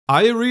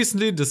I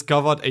recently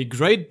discovered a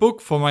great book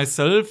for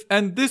myself,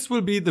 and this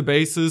will be the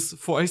basis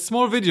for a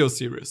small video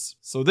series.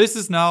 So this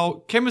is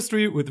now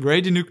Chemistry with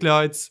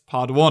Radionuclides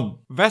Part 1.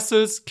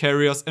 Vessels,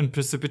 Carriers and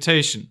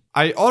Precipitation.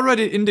 I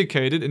already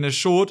indicated in a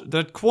short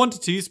that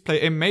quantities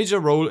play a major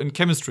role in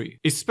chemistry,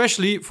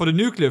 especially for the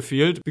nuclear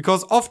field,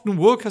 because often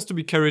work has to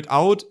be carried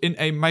out in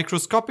a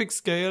microscopic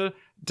scale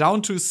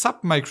down to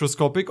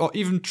submicroscopic or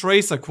even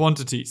tracer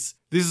quantities.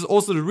 This is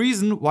also the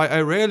reason why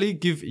I rarely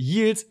give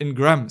yields in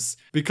grams,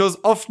 because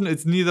often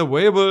it's neither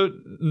weighable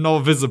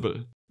nor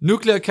visible.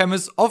 Nuclear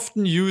chemists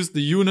often use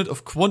the unit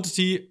of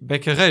quantity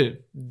becquerel,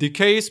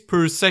 decays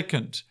per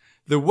second.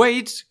 The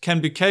weight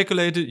can be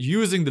calculated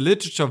using the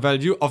literature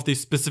value of the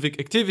specific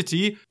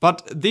activity,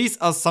 but these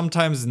are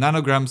sometimes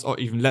nanograms or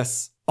even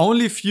less.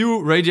 Only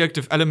few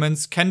radioactive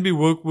elements can be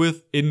worked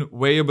with in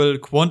weighable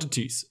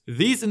quantities.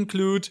 These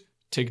include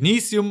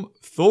technetium,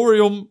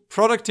 thorium,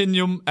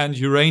 protactinium and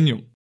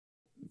uranium.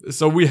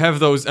 So we have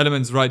those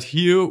elements right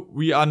here.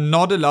 We are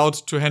not allowed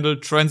to handle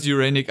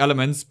transuranic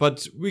elements,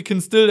 but we can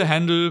still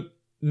handle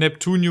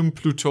neptunium,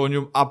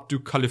 plutonium up to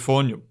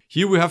californium.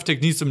 Here we have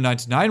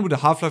technetium-99 with a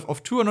half-life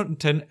of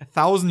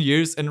 210,000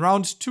 years, and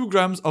around 2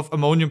 grams of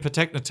ammonium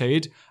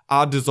pertechnetate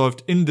are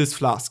dissolved in this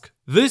flask.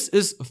 This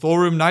is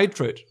thorium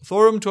nitrate.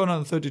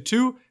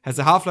 Thorium-232 has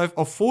a half-life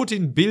of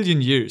 14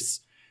 billion years.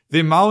 The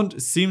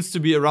amount seems to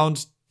be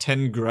around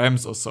 10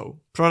 grams or so.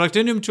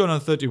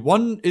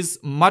 Protactinium-231 is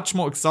much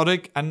more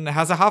exotic and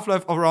has a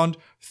half-life of around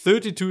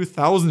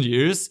 32,000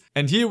 years.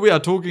 And here we are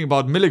talking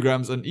about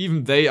milligrams, and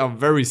even they are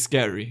very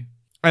scary.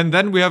 And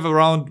then we have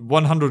around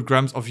 100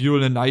 grams of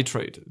uranyl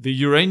nitrate. The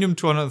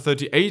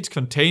uranium-238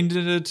 contained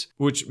in it,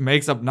 which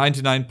makes up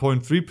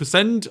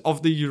 99.3%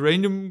 of the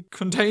uranium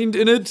contained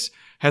in it,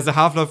 has a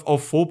half-life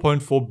of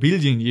 4.4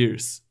 billion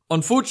years.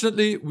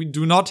 Unfortunately, we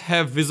do not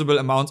have visible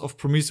amounts of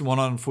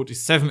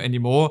promethium-147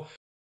 anymore.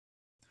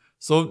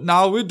 So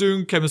now we're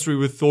doing chemistry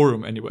with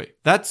thorium anyway.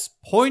 That's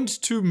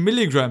 0.2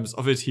 milligrams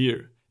of it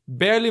here.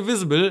 Barely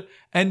visible,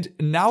 and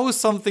now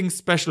something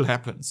special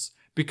happens.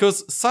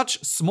 Because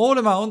such small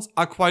amounts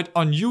are quite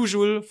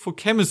unusual for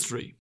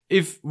chemistry.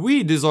 If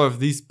we dissolve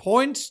these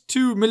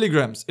 0.2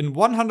 milligrams in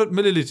 100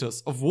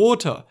 milliliters of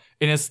water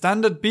in a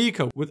standard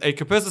beaker with a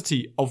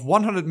capacity of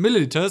 100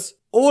 milliliters,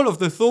 all of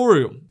the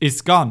thorium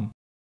is gone.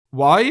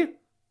 Why?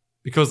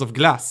 Because of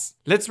glass.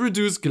 Let's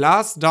reduce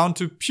glass down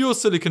to pure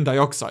silicon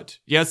dioxide.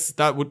 Yes,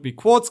 that would be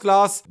quartz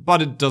glass,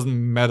 but it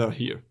doesn't matter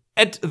here.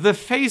 At the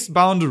phase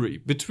boundary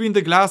between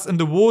the glass and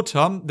the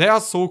water, there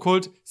are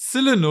so-called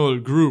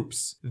selenol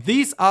groups.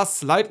 These are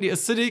slightly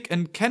acidic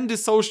and can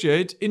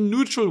dissociate in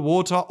neutral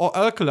water or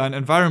alkaline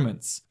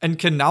environments, and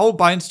can now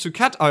bind to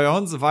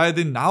cations via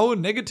the now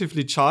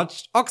negatively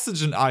charged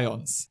oxygen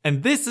ions.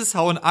 And this is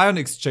how an ion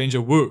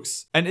exchanger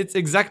works. And it's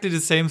exactly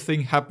the same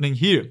thing happening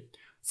here.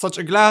 Such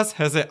a glass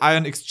has an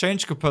ion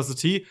exchange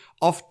capacity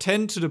of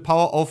 10 to the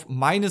power of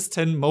minus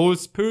 10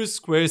 moles per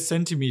square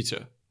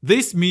centimeter.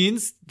 This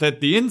means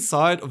that the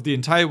inside of the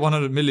entire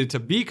 100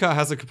 milliliter beaker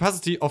has a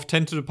capacity of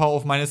 10 to the power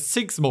of minus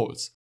 6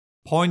 moles.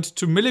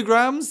 0.2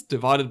 milligrams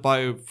divided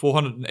by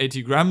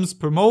 480 grams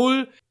per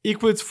mole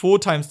equals 4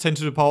 times 10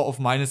 to the power of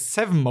minus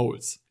 7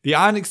 moles. The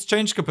ion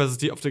exchange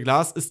capacity of the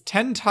glass is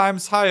 10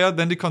 times higher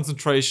than the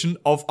concentration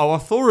of our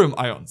thorium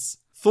ions.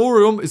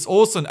 Thorium is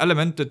also an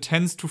element that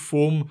tends to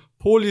form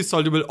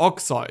polysoluble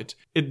oxide.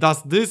 It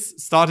does this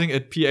starting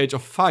at pH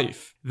of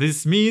 5.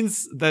 This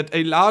means that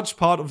a large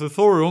part of the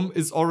thorium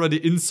is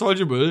already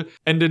insoluble,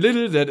 and the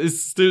little that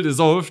is still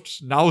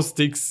dissolved now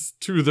sticks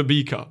to the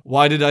beaker.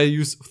 Why did I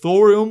use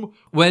thorium?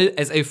 Well,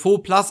 as a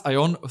 4+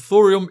 ion,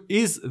 thorium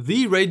is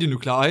the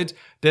radionuclide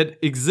that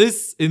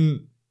exists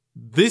in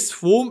this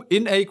form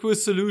in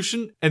aqueous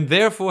solution and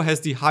therefore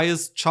has the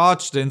highest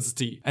charge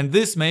density, and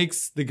this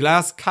makes the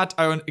glass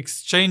cation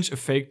exchange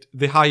effect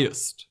the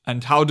highest.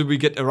 And how do we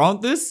get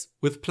around this?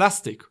 With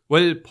plastic.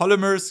 Well,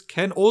 polymers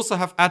can also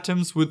have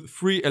atoms with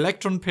free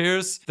electron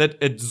pairs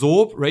that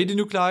absorb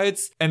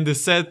radionuclides, and the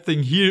sad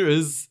thing here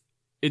is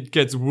it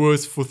gets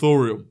worse for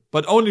thorium,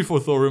 but only for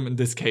thorium in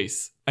this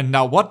case. And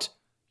now what?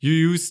 You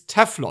use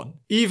Teflon.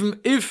 Even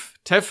if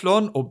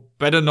Teflon, or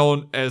better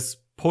known as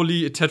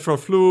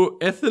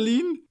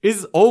polytetrafluoroethylene,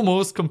 is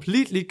almost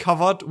completely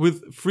covered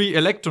with free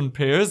electron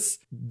pairs,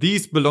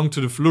 these belong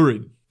to the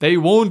fluorine. They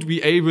won't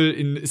be able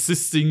in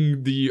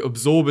assisting the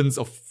absorbance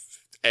of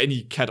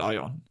any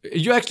cation.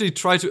 You actually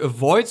try to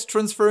avoid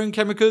transferring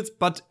chemicals,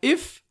 but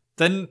if,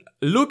 then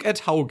look at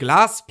how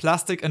glass,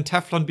 plastic and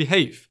Teflon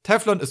behave.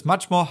 Teflon is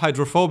much more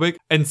hydrophobic,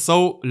 and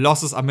so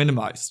losses are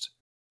minimized.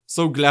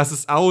 So glass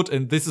is out,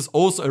 and this is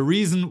also a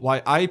reason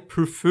why I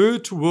prefer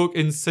to work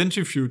in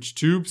centrifuge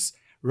tubes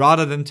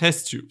rather than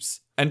test tubes.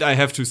 And I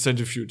have to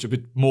centrifuge a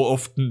bit more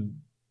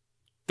often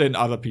than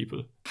other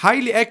people.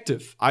 Highly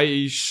active,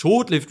 i.e.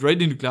 short-lived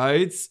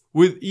radionuclides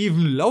with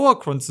even lower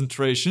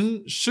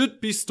concentration should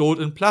be stored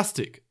in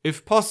plastic,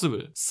 if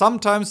possible.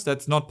 Sometimes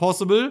that's not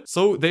possible,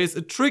 so there's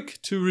a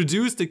trick to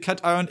reduce the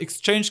cation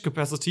exchange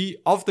capacity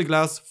of the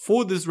glass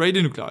for this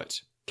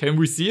radionuclide. Can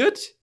we see it?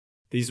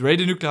 These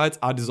radionuclides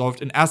are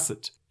dissolved in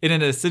acid. In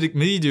an acidic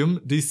medium,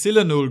 the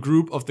silanol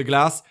group of the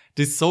glass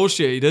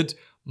dissociated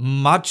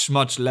much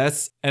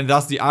less, and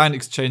thus the ion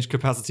exchange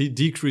capacity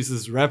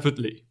decreases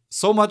rapidly.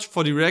 So much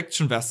for the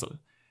reaction vessel.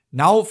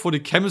 Now for the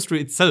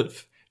chemistry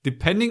itself.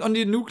 Depending on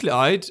the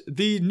nuclide,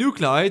 the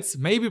nuclides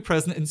may be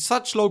present in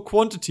such low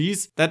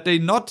quantities that they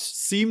not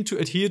seem to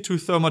adhere to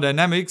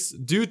thermodynamics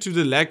due to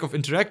the lack of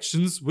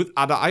interactions with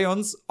other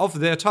ions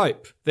of their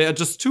type. They are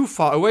just too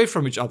far away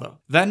from each other.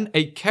 Then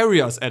a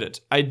carrier is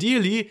added.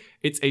 Ideally,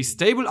 it's a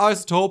stable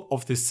isotope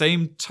of the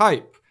same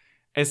type.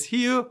 As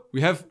here, we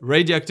have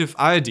radioactive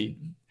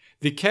iodine.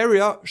 The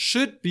carrier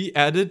should be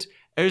added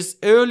as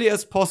early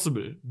as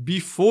possible,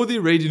 before the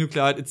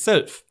radionuclide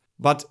itself.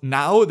 But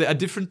now there are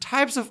different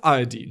types of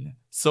iodine.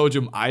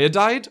 Sodium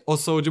iodide or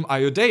sodium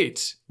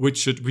iodate. Which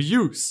should we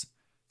use?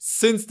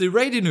 Since the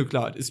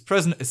radionuclide is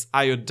present as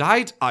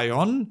iodide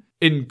ion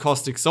in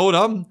caustic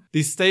soda,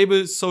 the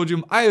stable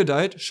sodium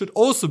iodide should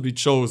also be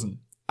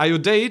chosen.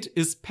 Iodate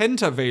is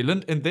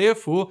pentavalent and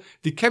therefore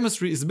the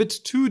chemistry is a bit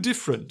too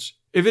different.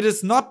 If it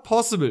is not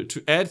possible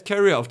to add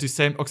carrier of the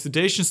same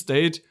oxidation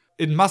state,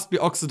 it must be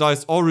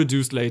oxidized or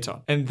reduced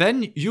later. And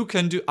then you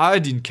can do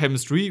iodine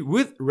chemistry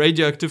with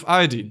radioactive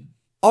iodine.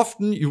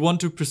 Often you want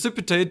to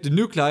precipitate the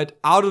nuclide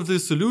out of the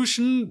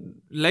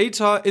solution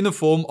later in the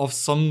form of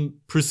some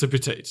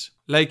precipitate.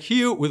 Like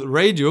here with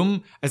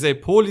radium as a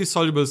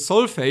polysoluble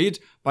sulfate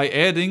by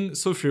adding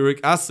sulfuric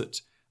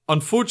acid.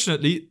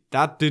 Unfortunately,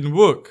 that didn't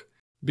work.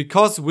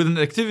 Because with an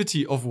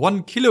activity of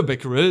 1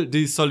 kilobecquerel,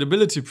 the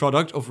solubility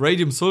product of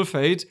radium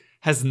sulfate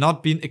has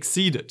not been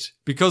exceeded.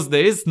 Because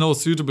there is no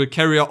suitable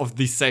carrier of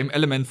the same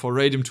element for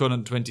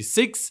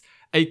radium-226,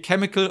 a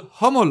chemical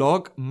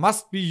homologue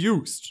must be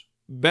used.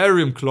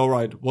 Barium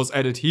chloride was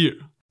added here.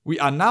 We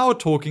are now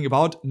talking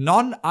about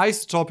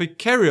non-isotopic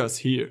carriers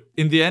here.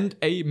 In the end,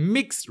 a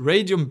mixed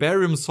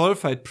radium-barium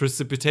sulfide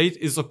precipitate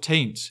is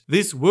obtained.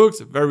 This works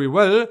very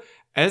well,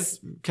 as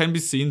can be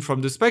seen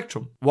from the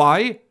spectrum.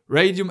 Why?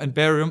 Radium and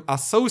barium are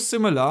so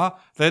similar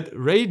that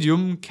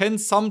radium can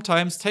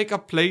sometimes take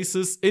up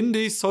places in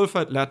the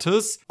sulfide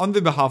lattice on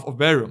the behalf of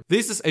barium.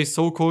 This is a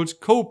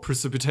so-called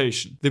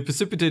co-precipitation. The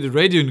precipitated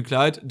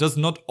radionuclide does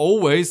not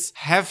always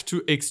have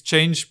to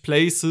exchange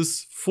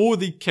places for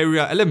the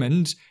carrier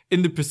element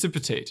in the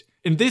precipitate.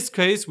 In this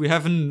case, we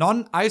have a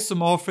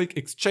non-isomorphic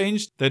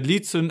exchange that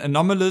leads to an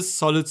anomalous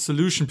solid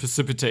solution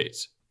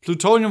precipitate.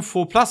 Plutonium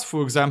 4+,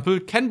 for example,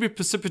 can be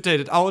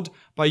precipitated out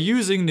by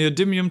using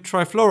neodymium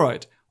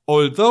trifluoride,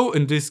 although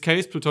in this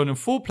case plutonium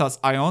 4+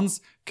 ions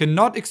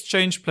cannot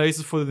exchange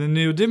places for the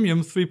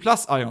neodymium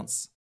 3+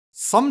 ions.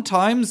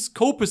 Sometimes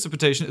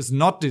co-precipitation is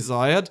not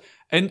desired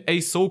and a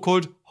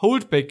so-called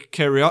holdback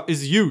carrier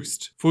is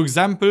used. For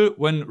example,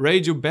 when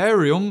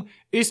radiobarium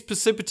is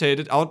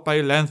precipitated out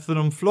by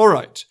lanthanum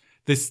fluoride.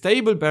 The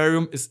stable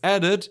barium is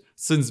added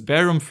since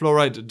barium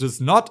fluoride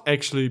does not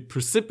actually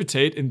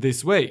precipitate in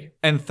this way.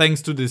 And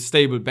thanks to the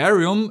stable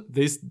barium,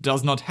 this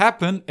does not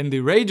happen and the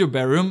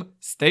radiobarium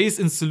stays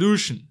in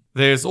solution.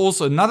 There is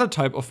also another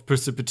type of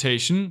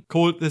precipitation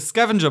called the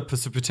scavenger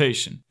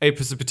precipitation, a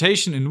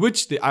precipitation in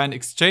which the ion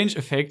exchange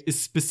effect is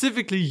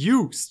specifically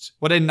used.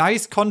 What a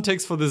nice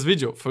context for this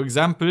video. For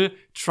example,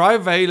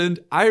 trivalent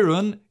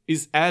iron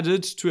is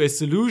added to a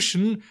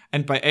solution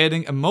and by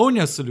adding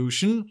ammonia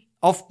solution,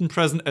 often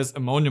present as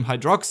ammonium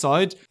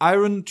hydroxide,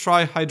 iron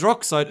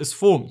trihydroxide is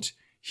formed.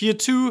 Here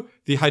too,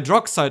 the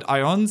hydroxide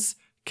ions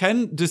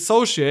can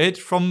dissociate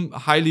from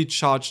highly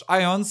charged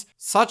ions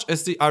such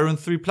as the iron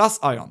 3+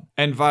 ion,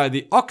 and via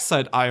the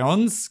oxide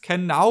ions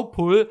can now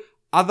pull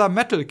other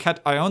metal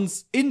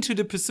cations into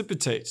the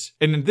precipitate.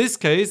 And in this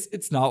case,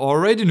 it's now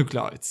our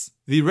radionuclides.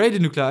 The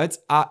radionuclides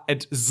are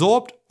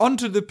adsorbed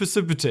onto the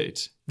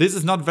precipitate. This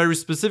is not very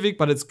specific,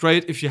 but it's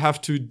great if you have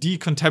to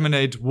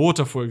decontaminate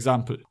water, for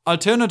example.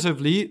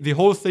 Alternatively, the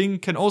whole thing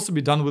can also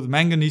be done with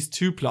manganese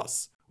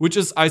 2+. Which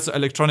is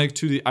isoelectronic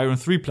to the iron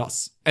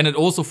 3+. And it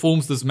also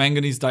forms this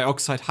manganese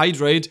dioxide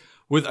hydrate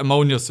with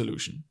ammonia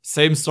solution.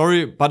 Same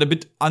story, but a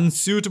bit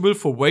unsuitable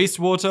for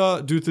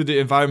wastewater due to the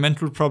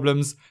environmental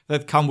problems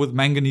that come with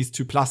manganese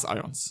 2+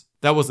 ions.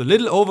 That was a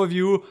little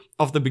overview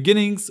of the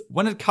beginnings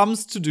when it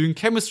comes to doing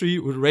chemistry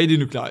with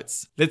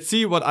radionuclides. Let's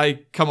see what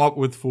I come up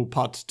with for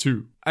part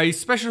 2. A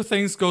special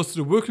thanks goes to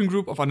the Working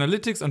Group of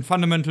Analytics and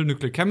Fundamental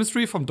Nuclear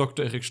Chemistry from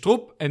Dr. Erik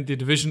Strupp and the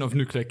Division of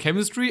Nuclear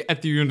Chemistry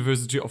at the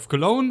University of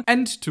Cologne,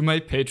 and to my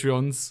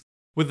Patreons.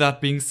 With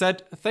that being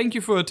said, thank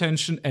you for your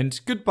attention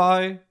and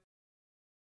goodbye!